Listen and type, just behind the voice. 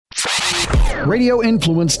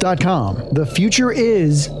RadioInfluence.com. The future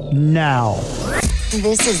is now.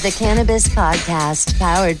 This is the Cannabis Podcast,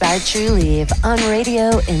 powered by Trulieve on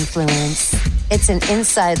Radio Influence. It's an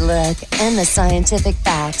inside look and the scientific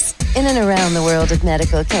facts in and around the world of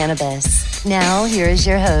medical cannabis. Now, here is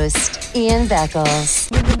your host, Ian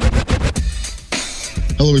Beckles.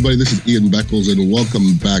 Hello, everybody. This is Ian Beckles, and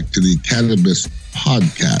welcome back to the Cannabis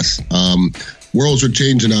Podcast. Worlds are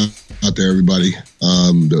changing out there, everybody.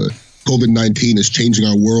 The COVID-19 is changing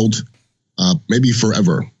our world, maybe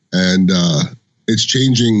forever. And it's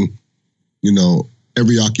changing,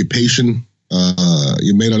 every occupation.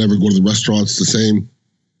 You may not ever go to the restaurants the same.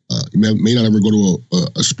 You may not ever go to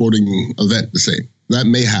a sporting event the same. That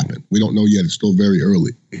may happen. We don't know yet. It's still very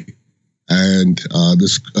early. And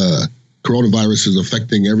this coronavirus is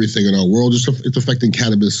affecting everything in our world. It's affecting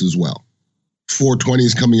cannabis as well. 420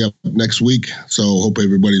 is coming up next week, so hope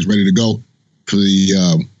everybody's ready to go for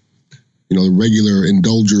the the regular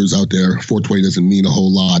indulgers out there. 420 doesn't mean a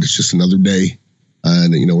whole lot. It's just another day.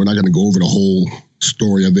 And, we're not going to go over the whole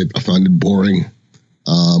story of it. I find it boring.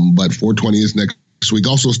 But 420 is next week.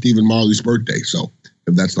 Also, Stephen Marley's birthday. So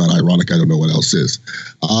if that's not ironic, I don't know what else is.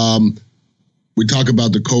 We talk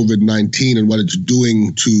about the COVID-19 and what it's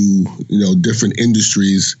doing to, different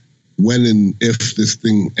industries when and if this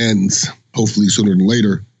thing ends, hopefully sooner than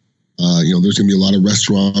later. There's going to be a lot of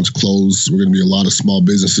restaurants closed. We're going to be a lot of small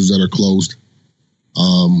businesses that are closed.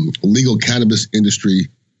 Legal cannabis industry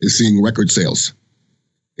is seeing record sales.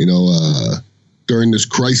 During this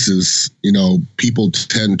crisis, people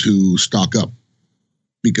tend to stock up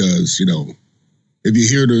because, if you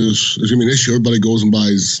hear there's going to be an issue, everybody goes and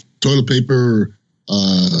buys toilet paper,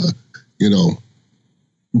 there's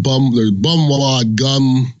wad,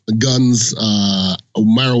 guns,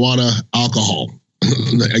 marijuana, alcohol,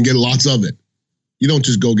 and get lots of it. You don't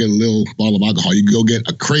just go get a little bottle of alcohol. You go get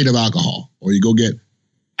a crate of alcohol, or you go get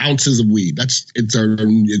ounces of weed. It's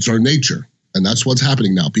our nature, and that's what's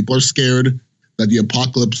happening now. People are scared that the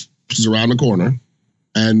apocalypse is around the corner,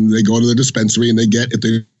 and they go to the dispensary and if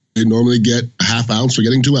they normally get a half ounce, they're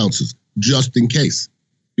getting 2 ounces just in case,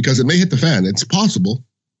 because it may hit the fan. It's possible.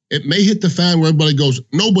 It may hit the fan where everybody goes,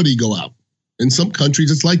 nobody go out. In some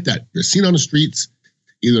countries, it's like that. You're seen on the streets.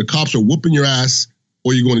 Either cops are whooping your ass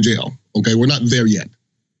or you're going to jail. Okay, we're not there yet.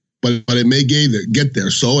 But it may get there.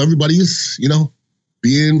 So everybody is,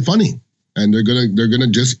 being funny. And they're gonna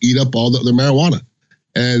just eat up all the marijuana.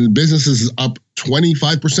 And businesses is up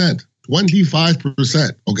 25%.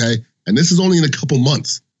 25%, okay? And this is only in a couple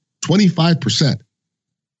months. 25%.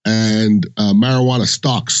 And marijuana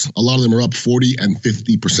stocks, a lot of them are up 40 and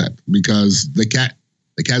 50% because they can't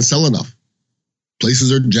sell enough.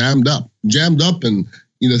 Places are jammed up. And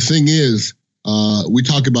the thing is, we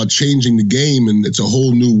talk about changing the game, and it's a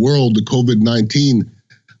whole new world. The COVID-19,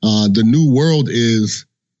 the new world is,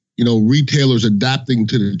 retailers adapting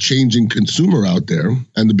to the changing consumer out there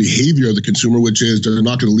and the behavior of the consumer, which is they're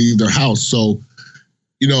not going to leave their house. So,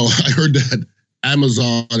 I heard that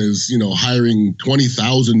Amazon is, hiring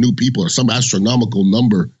 20,000 new people or some astronomical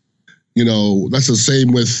number. That's the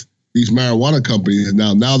same with these marijuana companies.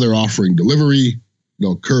 Now they're offering delivery,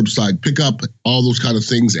 curbside pickup, all those kind of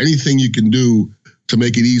things, anything you can do to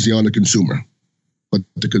make it easy on the consumer. But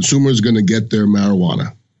the consumer is going to get their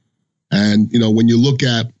marijuana. And, when you look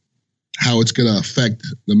at how it's going to affect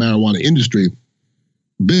the marijuana industry,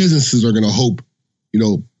 businesses are going to hope,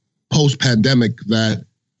 post-pandemic that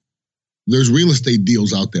there's real estate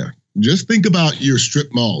deals out there. Just think about your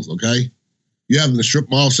strip malls, okay? You have in the strip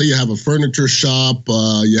mall, say you have a furniture shop,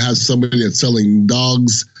 you have somebody that's selling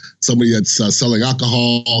dogs, somebody that's selling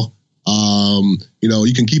alcohol,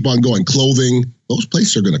 you can keep on going. Clothing, those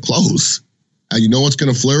places are going to close. And you know what's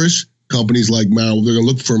going to flourish? Companies like marijuana. They're going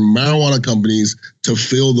to look for marijuana companies to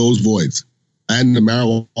fill those voids. And the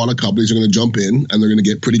marijuana companies are going to jump in, and they're going to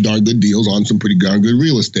get pretty darn good deals on some pretty darn good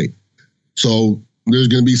real estate. So there's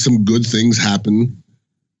going to be some good things happen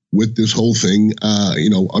with this whole thing.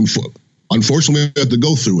 Unfortunately, we have to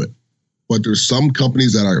go through it. But there's some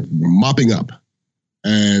companies that are mopping up.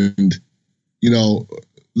 And,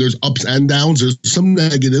 there's ups and downs. There's some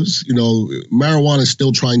negatives. Marijuana is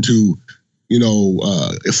still trying to,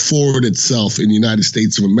 forward itself in the United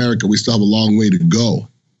States of America. We still have a long way to go.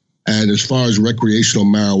 And as far as recreational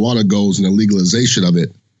marijuana goes and the legalization of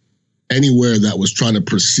it, anywhere that was trying to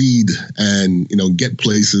proceed and, get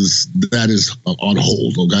places, that is on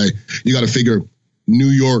hold, okay? You got to figure New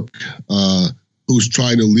York, who's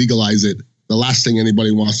trying to legalize it, the last thing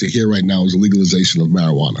anybody wants to hear right now is the legalization of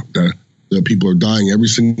marijuana. The people are dying every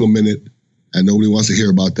single minute, and nobody wants to hear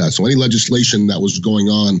about that. So any legislation that was going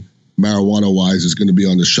on marijuana-wise is going to be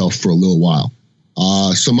on the shelf for a little while.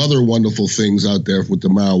 Some other wonderful things out there with the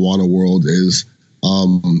marijuana world is,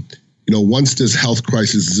 once this health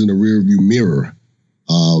crisis is in the rearview mirror,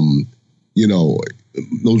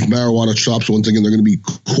 those marijuana shops, once again, they're going to be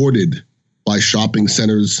courted by shopping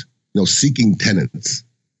centers, seeking tenants.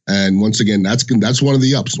 And once again, that's one of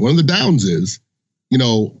the ups. One of the downs is,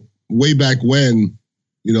 way back when,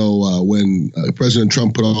 when President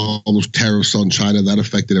Trump put all those tariffs on China, that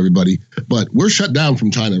affected everybody. But we're shut down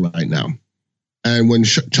from China right now. And when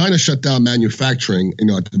China shut down manufacturing,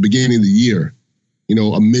 at the beginning of the year,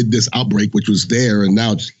 amid this outbreak, which was there and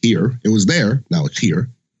now it's here. It was there, now it's here.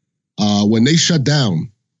 When they shut down,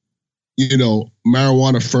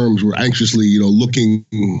 marijuana firms were anxiously, looking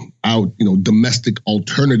out, domestic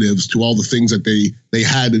alternatives to all the things that they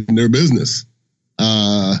had in their business.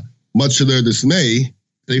 Much to their dismay,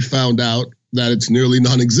 they found out that it's nearly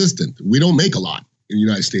non-existent. We don't make a lot in the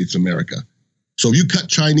United States of America. So if you cut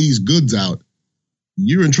Chinese goods out,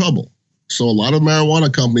 you're in trouble. So a lot of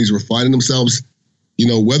marijuana companies were finding themselves,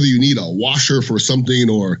 whether you need a washer for something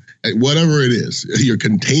or whatever it is, your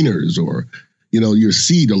containers or, your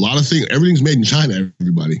seed, a lot of things, everything's made in China,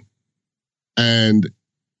 everybody. And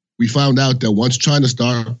we found out that once China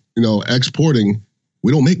started, exporting,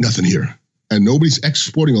 we don't make nothing here. And nobody's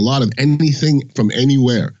exporting a lot of anything from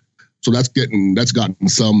anywhere. So that's gotten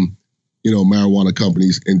some, marijuana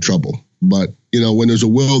companies in trouble. But, when there's a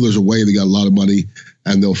will, there's a way. They got a lot of money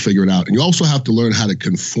and they'll figure it out. And you also have to learn how to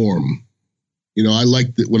conform. I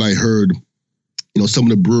liked it when I heard, some of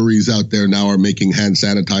the breweries out there now are making hand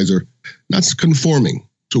sanitizer. That's conforming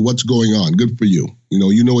to what's going on. Good for you.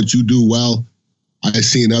 You know what you do well. I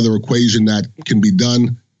see another equation that can be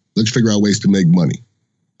done. Let's figure out ways to make money.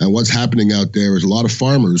 And what's happening out there is a lot of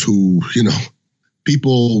farmers who,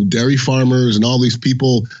 people, dairy farmers and all these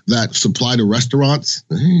people that supply to restaurants,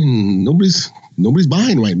 nobody's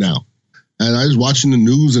buying right now. And I was watching the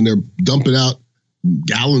news and they're dumping out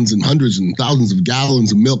gallons and hundreds and thousands of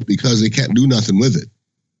gallons of milk because they can't do nothing with it.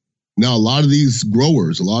 Now, a lot of these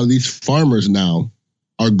growers, a lot of these farmers now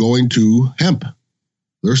are going to hemp.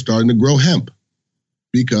 They're starting to grow hemp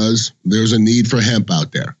because there's a need for hemp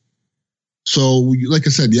out there. So, like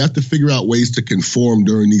I said, you have to figure out ways to conform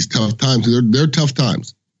during these tough times. They're tough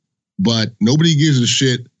times, but nobody gives a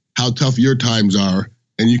shit how tough your times are.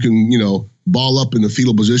 And you can, ball up in the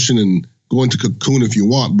fetal position and go into cocoon if you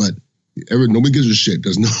want, but nobody gives a shit.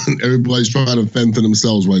 Everybody's trying to fend for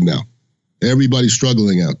themselves right now. Everybody's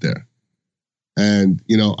struggling out there. And,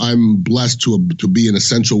 I'm blessed to be an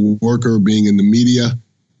essential worker, being in the media,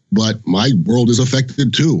 but my world is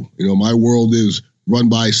affected too. My world is run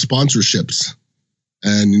by sponsorships.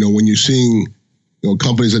 And, when you're seeing,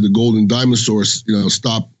 companies like the Golden Diamond Source,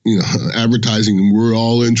 stop, advertising, and we're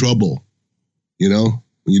all in trouble.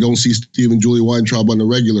 When you don't see Steve and Julie Weintraub on the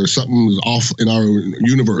regular, something is off in our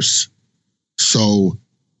universe. So,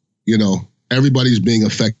 everybody's being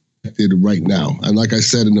affected right now. And like I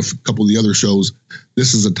said in a couple of the other shows,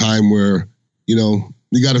 this is a time where, you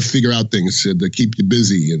got to figure out things to keep you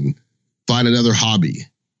busy and find another hobby.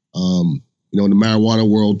 In the marijuana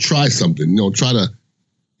world, try something. Try to,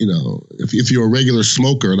 if you're a regular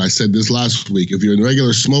smoker, and I said this last week, if you're a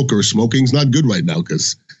regular smoker, smoking's not good right now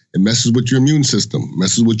because it messes with your immune system,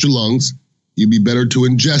 messes with your lungs. You'd be better to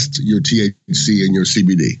ingest your THC and your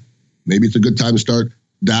CBD. Maybe it's a good time to start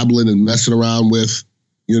dabbling and messing around with,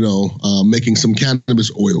 making some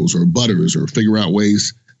cannabis oils or butters or figure out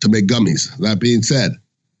ways to make gummies. That being said,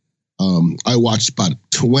 I watched about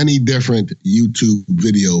 20 different YouTube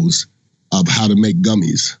videos of how to make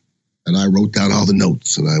gummies. And I wrote down all the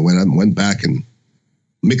notes and I went back and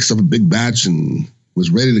mixed up a big batch and was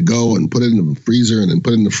ready to go and put it in the freezer and then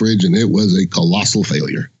put it in the fridge. And it was a colossal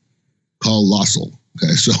failure. Colossal.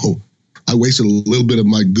 Okay. So I wasted a little bit of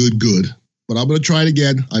my good, but I'm going to try it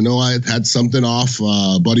again. I know I had something off.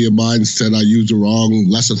 A buddy of mine said I used the wrong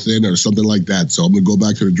lecithin or something like that. So I'm going to go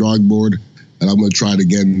back to the drawing board and I'm going to try it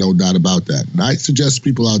again. No doubt about that. And I suggest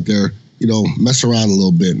people out there, mess around a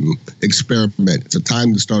little bit and experiment. It's a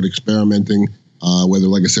time to start experimenting, whether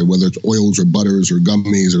it's oils or butters or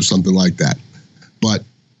gummies or something like that. But,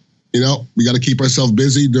 we got to keep ourselves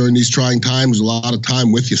busy during these trying times. A lot of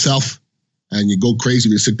time with yourself, and you go crazy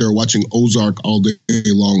if you sit there watching Ozark all day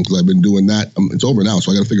long, because I've been doing that. It's over now,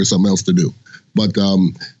 so I got to figure something else to do. But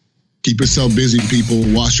keep yourself busy, people.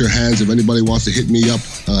 Wash your hands. If anybody wants to hit me up,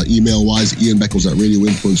 email-wise,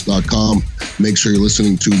 ianbeckles@radioinfluence.com. Make sure you're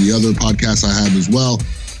listening to the other podcasts I have as well,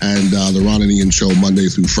 and the Ron and Ian Show Monday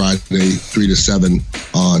through Friday, 3 to 7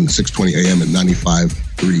 on 620 AM and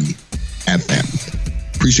 95.3 FM.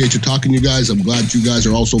 Appreciate you talking, you guys. I'm glad you guys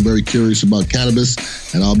are also very curious about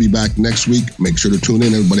cannabis, and I'll be back next week. Make sure to tune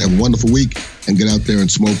in. Everybody have a wonderful week, and get out there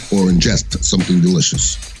and smoke or ingest something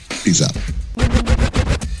delicious. Peace out.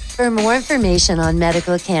 For more information on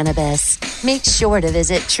medical cannabis, make sure to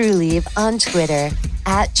visit TrueLeave on Twitter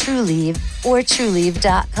 @TrueLeave or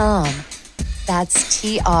TrueLeave.com. That's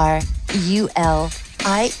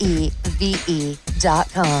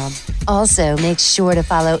TruLieve.com. Also, make sure to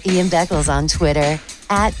follow Ian Beckles on Twitter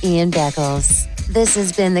 @Ian Beckles. This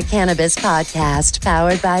has been the Cannabis Podcast,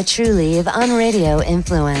 powered by TrueLeave on Radio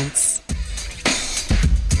Influence.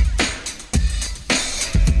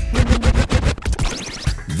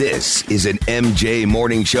 This is an MJ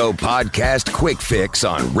Morning Show podcast quick fix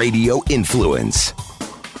on Radio Influence.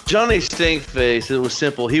 Johnny Stinkface, it was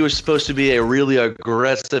simple. He was supposed to be a really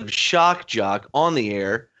aggressive shock jock on the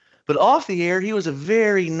air, but off the air, he was a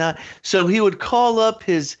very not. So he would call up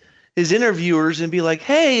his interviewers and be like,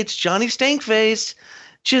 "Hey, it's Johnny Stinkface.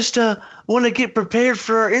 Just want to get prepared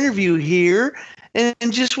for our interview here, and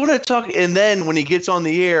just want to talk." And then when he gets on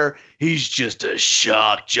the air, he's just a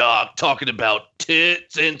shock jock talking about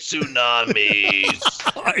tits and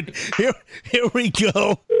tsunamis. All right, here we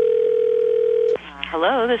go.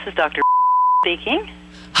 Hello, this is Dr. speaking.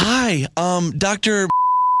 Hi, Dr.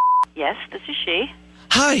 Yes, this is she.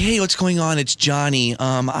 Hi, hey, what's going on? It's Johnny.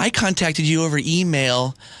 I contacted you over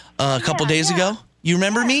email a couple days ago. You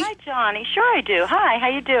remember me? Hi, Johnny. Sure I do. Hi, how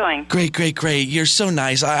you doing? Great. You're so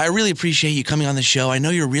nice. I really appreciate you coming on the show. I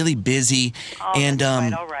know you're really busy. Oh, and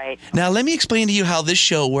that's all right. Now let me explain to you how this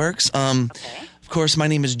show works. Okay. Of course, my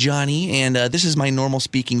name is Johnny, and this is my normal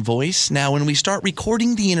speaking voice. Now, when we start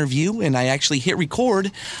recording the interview, and I actually hit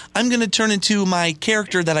record, I'm going to turn into my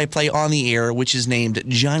character that I play on the air, which is named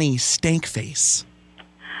Johnny Stinkface.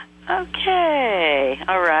 Okay.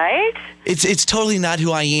 All right. It's totally not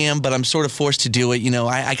who I am, but I'm sort of forced to do it. You know,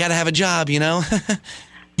 I got to have a job, you know?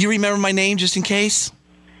 You remember my name just in case?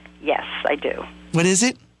 Yes, I do. What is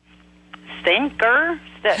it? Stinker?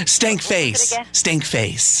 Stinkface.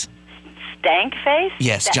 Stinkface. Stankface?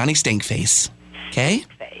 Yes, Johnny Stinkface. Okay?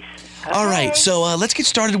 Face. All right, so let's get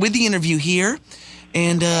started with the interview here.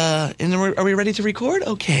 And are we ready to record?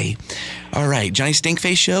 Okay. All right, Johnny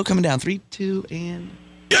Stinkface show coming down. 3, 2, and...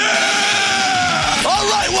 Yeah! All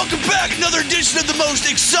right, welcome back. Another edition of the most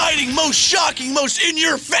exciting, most shocking, most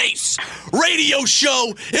in-your-face radio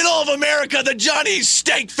show in all of America, the Johnny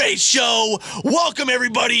Stinkface Show. Welcome,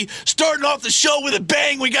 everybody. Starting off the show with a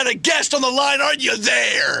bang. We got a guest on the line. Are you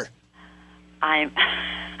there? I'm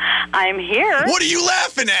here. What are you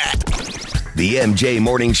laughing at? The MJ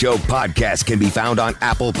Morning Show podcast can be found on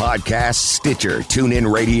Apple Podcasts, Stitcher,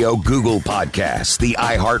 TuneIn Radio, Google Podcasts, the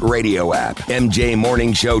iHeartRadio app,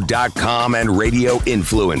 MJMorningshow.com, and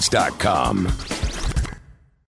RadioInfluence.com.